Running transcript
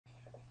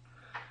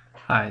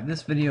Hi,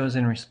 this video is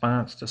in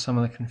response to some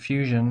of the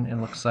confusion it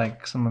looks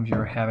like some of you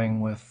are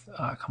having with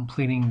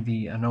completing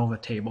the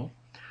ANOVA table.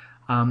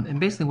 And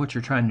basically what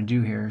you're trying to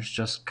do here is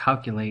just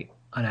calculate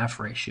an F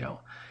ratio.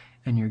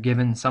 And you're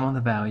given some of the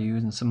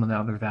values, and some of the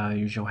other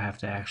values you'll have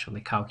to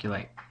actually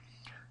calculate.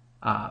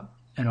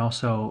 And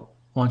also,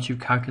 once you've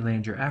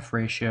calculated your F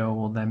ratio,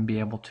 we'll then be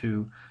able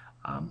to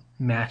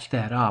match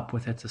that up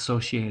with its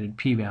associated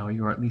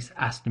p-value, or at least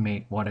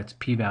estimate what its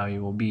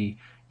p-value will be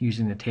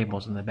using the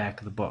tables in the back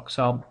of the book.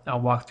 So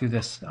I'll walk through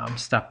this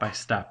step by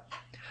step.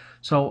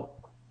 So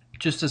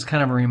just as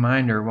kind of a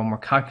reminder, when we're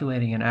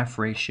calculating an F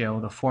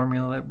ratio, the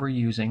formula that we're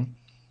using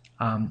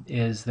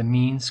is the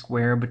mean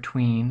square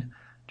between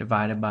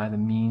divided by the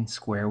mean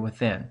square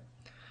within.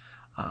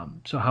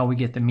 So how we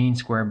get the mean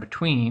square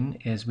between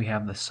is we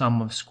have the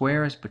sum of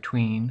squares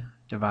between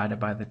divided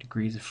by the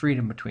degrees of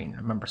freedom between.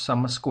 Remember,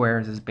 sum of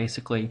squares is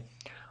basically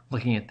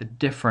looking at the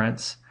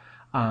difference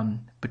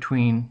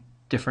between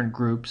different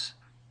groups,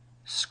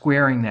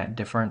 squaring that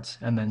difference,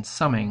 and then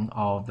summing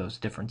all of those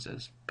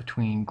differences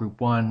between group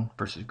 1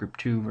 versus group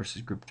 2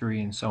 versus group 3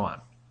 and so on.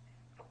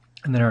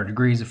 And then our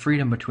degrees of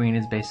freedom between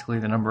is basically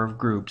the number of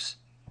groups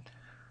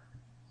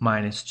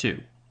minus 2,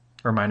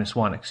 or minus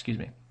 1, excuse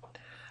me.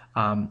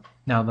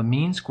 Now the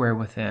mean square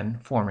within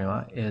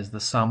formula is the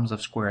sums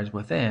of squares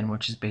within,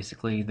 which is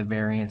basically the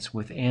variance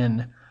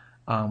within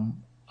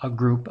a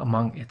group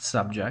among its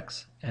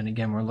subjects. And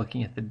again, we're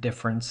looking at the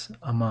difference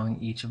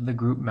among each of the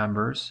group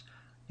members.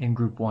 In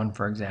group 1,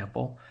 for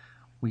example,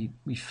 we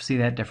see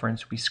that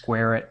difference, we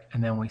square it,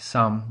 and then we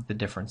sum the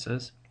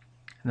differences.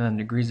 And then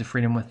degrees of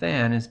freedom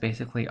within is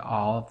basically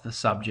all of the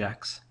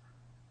subjects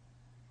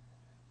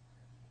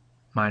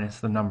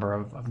minus the number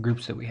of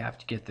groups that we have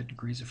to get the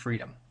degrees of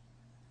freedom.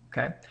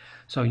 Okay,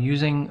 so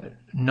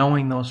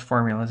knowing those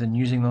formulas and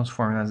using those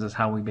formulas is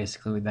how we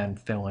basically then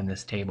fill in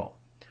this table.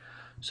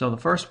 So the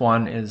first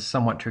one is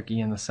somewhat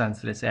tricky in the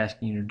sense that it's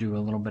asking you to do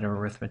a little bit of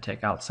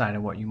arithmetic outside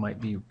of what you might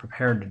be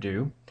prepared to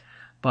do.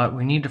 But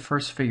we need to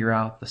first figure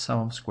out the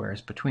sum of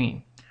squares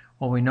between.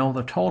 Well, we know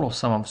the total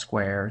sum of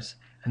squares,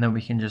 and then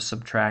we can just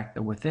subtract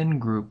the within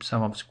group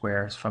sum of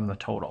squares from the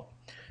total.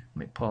 Let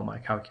me pull out my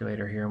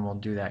calculator here and we'll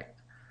do that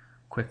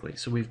quickly.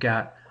 So we've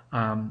got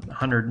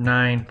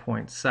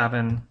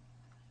 109.7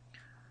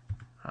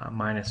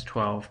 minus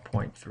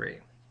 12.3.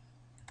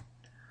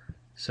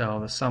 So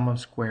the sum of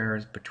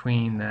squares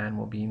between then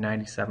will be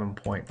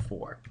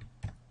 97.4.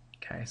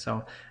 Okay,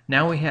 so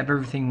now we have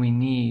everything we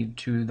need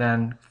to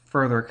then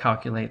further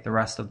calculate the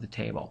rest of the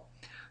table.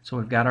 So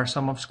we've got our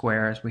sum of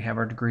squares, we have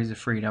our degrees of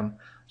freedom,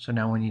 so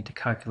now we need to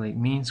calculate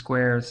mean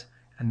squares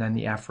and then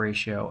the F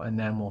ratio, and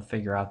then we'll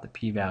figure out the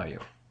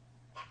p-value.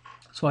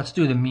 So let's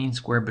do the mean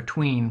square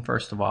between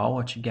first of all,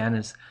 which again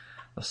is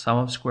the sum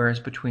of squares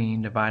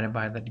between divided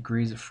by the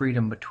degrees of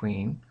freedom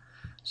between.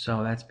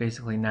 So that's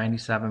basically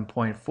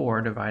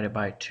 97.4 divided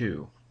by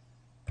 2.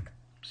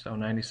 So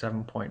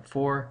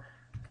 97.4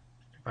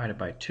 divided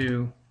by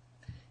 2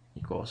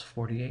 equals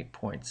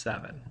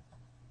 48.7.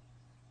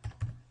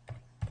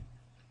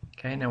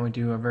 Okay, now we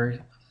do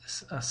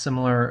a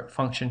similar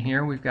function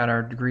here. We've got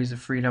our degrees of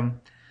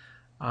freedom,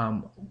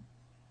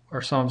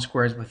 or sum of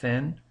squares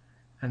within,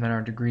 and then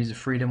our degrees of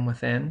freedom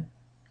within.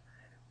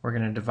 We're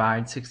going to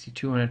divide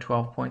 62 into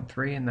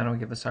 12.3, and that'll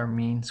give us our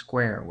mean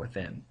square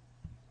within.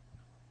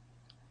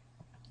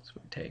 So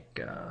we take,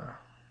 so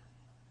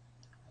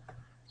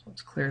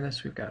let's clear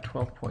this. We've got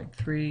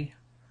 12.3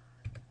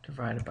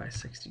 divided by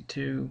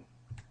 62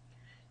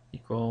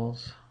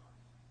 equals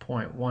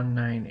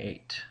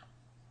 0.198.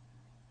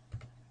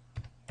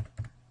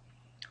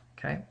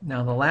 Okay,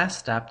 now the last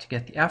step to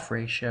get the F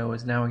ratio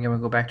is now again we'll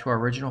go back to our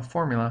original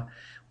formula.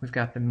 We've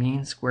got the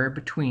mean square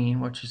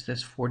between, which is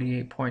this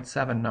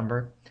 48.7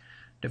 number,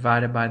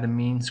 divided by the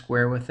mean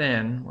square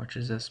within, which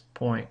is this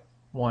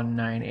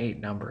 0.198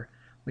 number.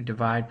 We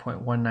divide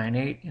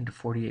 0.198 into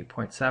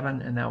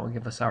 48.7, and that will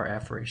give us our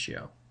F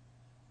ratio.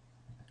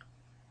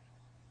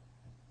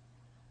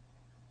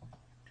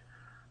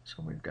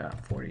 So we've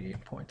got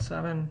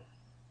 48.7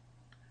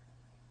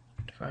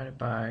 divided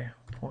by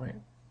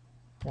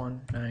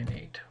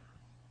 0.198.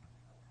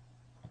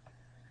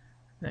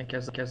 That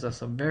gives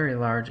us a very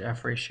large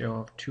F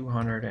ratio of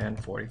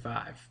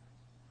 245.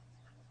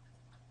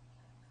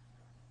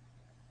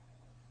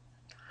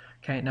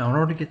 Okay, now in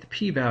order to get the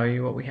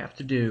p-value, what we have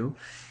to do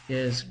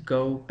is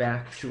go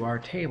back to our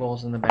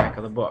tables in the back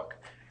of the book.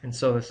 And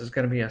so this is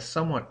going to be a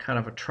somewhat kind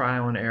of a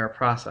trial and error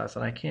process,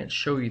 and I can't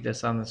show you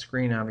this on the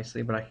screen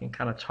obviously, but I can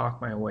kind of talk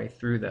my way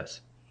through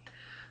this.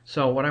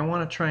 So what I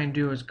want to try and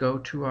do is go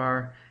to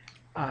our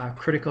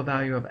critical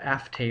value of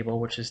F table,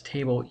 which is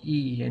table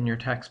E in your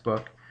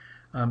textbook,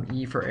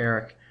 E for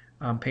Eric,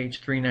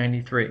 page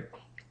 393.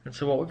 And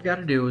so what we've got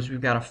to do is we've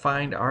got to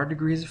find our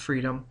degrees of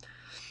freedom.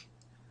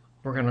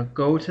 We're going to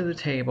go to the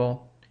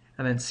table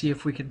and then see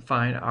if we can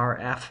find our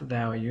F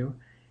value,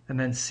 and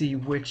then see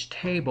which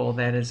table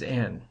that is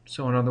in.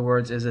 So in other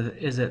words, is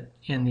it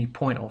in the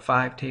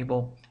 0.05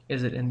 table?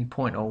 Is it in the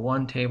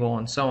 0.01 table,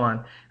 and so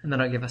on? And then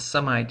it'll give us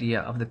some idea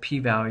of the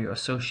p-value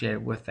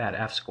associated with that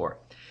F score.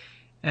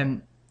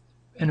 And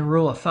and a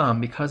rule of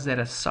thumb, because that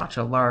is such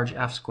a large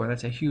f-score,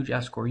 that's a huge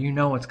f-score, you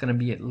know it's going to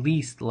be at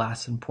least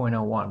less than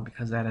 0.01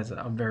 because that is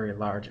a very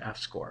large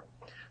f-score.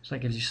 So that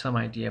gives you some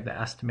idea of the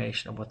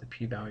estimation of what the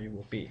p-value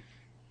will be.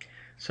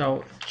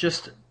 So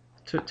just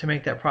to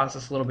make that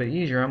process a little bit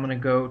easier, I'm going to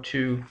go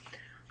to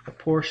the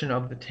portion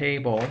of the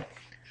table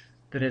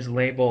that is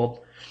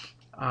labeled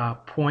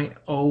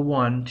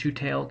 0.01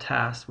 two-tailed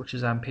test, which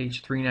is on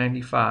page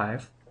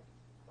 395.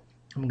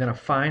 I'm going to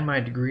find my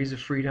degrees of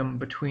freedom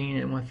between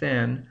and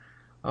within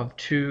of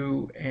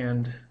 2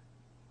 and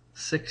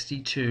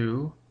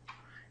 62.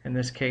 In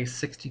this case,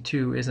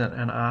 62 isn't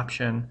an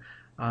option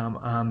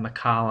on the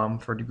column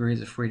for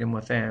degrees of freedom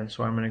within,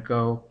 so I'm going to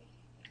go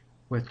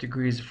with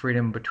degrees of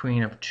freedom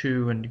between of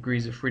 2 and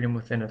degrees of freedom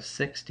within of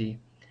 60.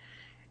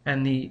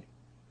 And the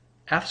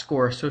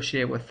f-score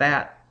associated with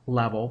that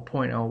level,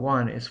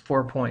 0.01, is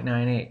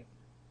 4.98.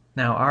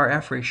 Now our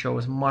f-ratio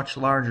is much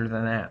larger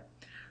than that,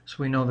 so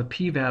we know the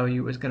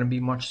p-value is going to be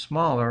much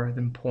smaller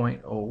than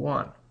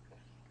 0.01.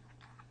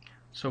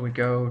 So we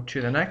go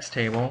to the next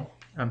table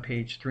on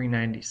page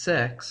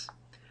 396.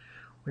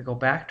 We go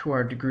back to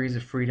our degrees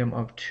of freedom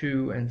of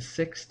 2 and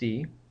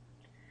 60,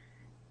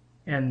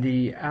 and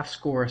the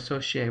f-score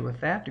associated with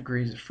that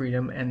degrees of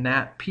freedom and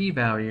that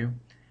p-value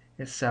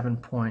is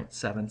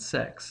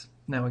 7.76.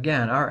 Now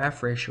again, our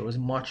f-ratio is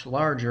much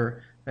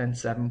larger than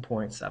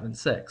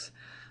 7.76.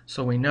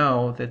 So we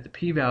know that the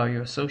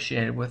p-value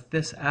associated with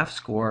this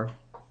f-score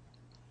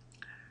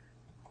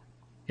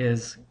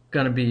is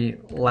going to be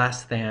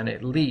less than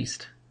at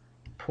least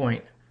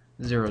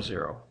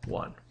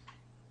 0.001.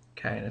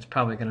 Okay, and it's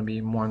probably going to be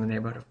more in the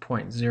neighborhood of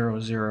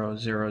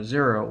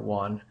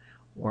 0.00001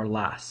 or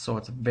less. So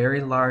it's a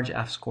very large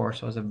f-score,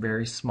 so it's a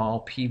very small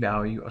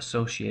p-value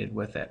associated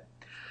with it.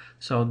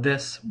 So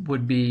this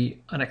would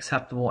be an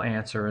acceptable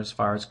answer as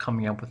far as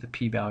coming up with the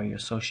p-value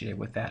associated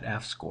with that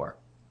f-score.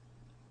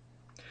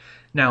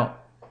 Now,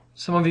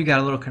 some of you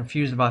got a little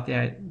confused about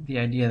the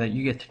idea that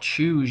you get to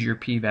choose your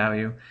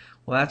p-value.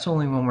 Well, that's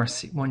only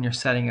when you're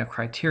setting a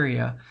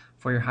criteria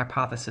for your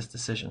hypothesis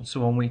decision.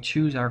 So when we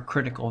choose our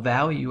critical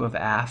value of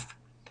f,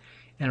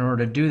 in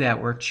order to do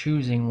that, we're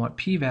choosing what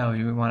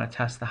p-value we want to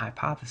test the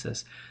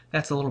hypothesis.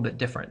 That's a little bit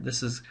different.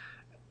 This is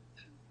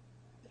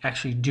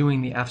actually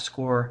doing the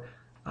f-score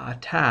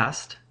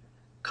test,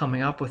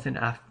 coming up with an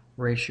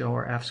f-ratio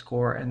or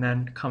f-score, and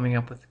then coming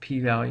up with the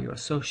p-value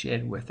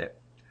associated with it.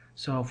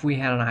 So if we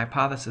had a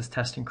hypothesis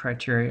testing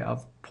criteria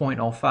of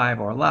 0.05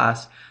 or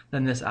less,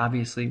 then this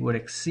obviously would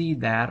exceed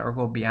that or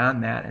go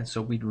beyond that, and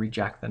so we'd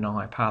reject the null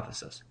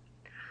hypothesis.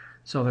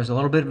 So there's a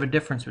little bit of a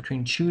difference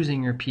between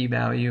choosing your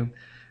p-value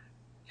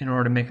in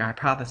order to make a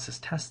hypothesis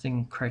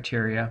testing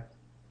criteria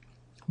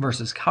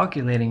versus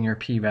calculating your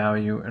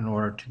p-value in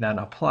order to then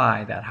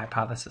apply that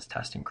hypothesis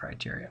testing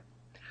criteria.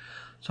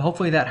 So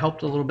hopefully that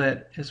helped a little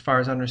bit as far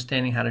as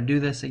understanding how to do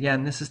this.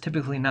 Again, this is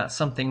typically not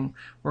something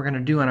we're going to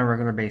do on a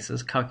regular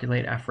basis,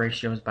 calculate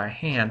f-ratios by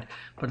hand,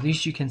 but at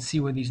least you can see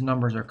where these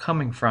numbers are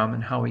coming from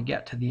and how we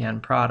get to the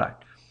end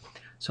product.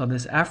 So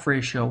this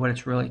f-ratio, what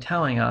it's really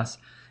telling us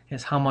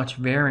is how much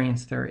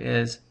variance there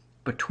is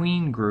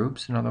between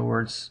groups, in other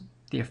words,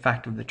 the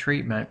effect of the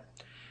treatment,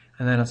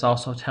 and then it's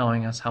also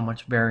telling us how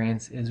much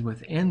variance is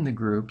within the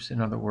groups, in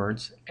other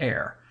words,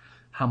 error.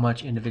 How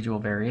much individual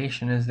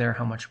variation is there,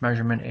 how much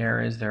measurement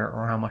error is there,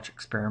 or how much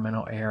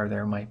experimental error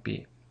there might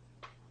be.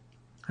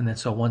 And then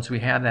so once we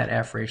have that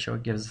f-ratio,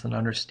 it gives us an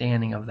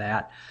understanding of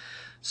that.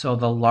 So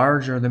the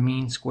larger the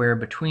mean square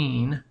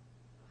between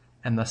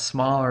and the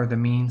smaller the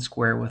mean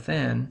square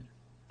within,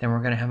 then we're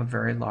going to have a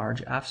very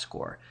large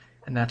f-score.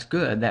 And that's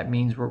good. That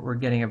means we're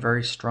getting a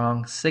very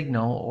strong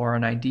signal or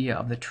an idea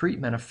of the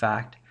treatment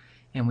effect,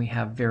 and we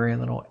have very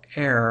little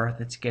error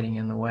that's getting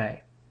in the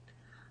way.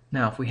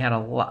 Now, if we had a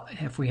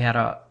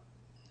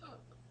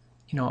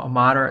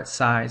moderate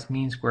size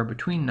mean square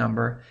between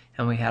number,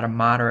 and we had a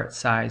moderate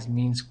size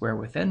mean square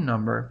within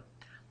number,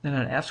 then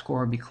an f-score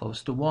would be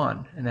close to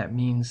 1, and that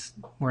means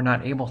we're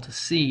not able to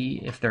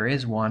see, if there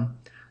is one,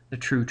 the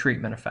true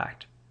treatment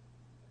effect.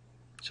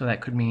 So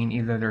that could mean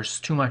either there's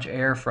too much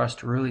error for us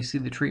to really see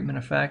the treatment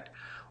effect,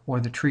 or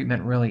the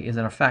treatment really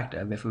isn't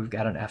effective if we've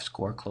got an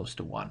f-score close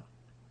to 1.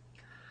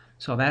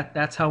 So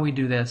that's how we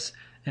do this.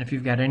 And if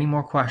you've got any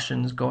more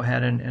questions, go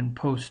ahead and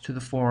post to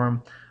the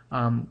forum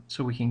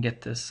so we can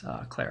get this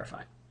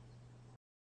clarified.